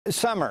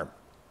Summer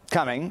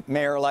coming.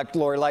 Mayor-elect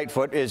Lori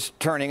Lightfoot is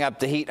turning up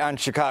the heat on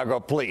Chicago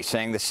police,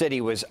 saying the city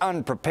was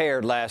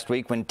unprepared last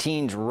week when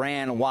teens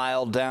ran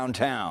wild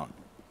downtown.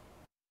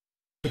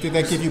 But did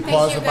that give you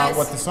pause about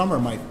what the summer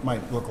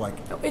might look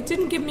like? No, it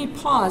didn't give me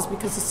pause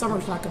because the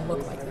summer's not going to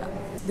look like that.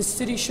 The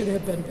city should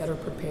have been better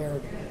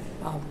prepared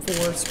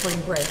for spring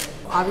break.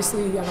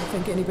 Obviously, I don't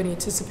think anybody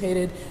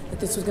anticipated that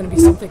this was going to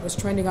be something that was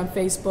trending on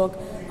Facebook.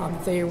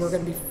 They were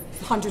going to be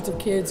hundreds of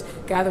kids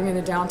gathering in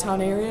the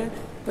downtown area,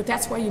 but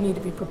that's why you need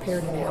to be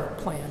prepared and have a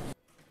plan.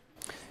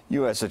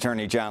 U.S.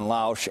 Attorney John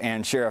Lausch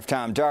and Sheriff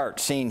Tom Dart,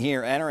 seen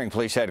here entering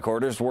police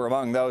headquarters, were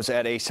among those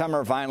at a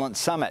summer violence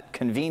summit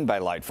convened by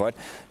Lightfoot.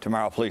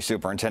 Tomorrow, Police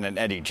Superintendent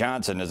Eddie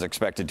Johnson is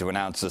expected to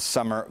announce the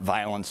summer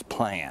violence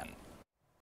plan.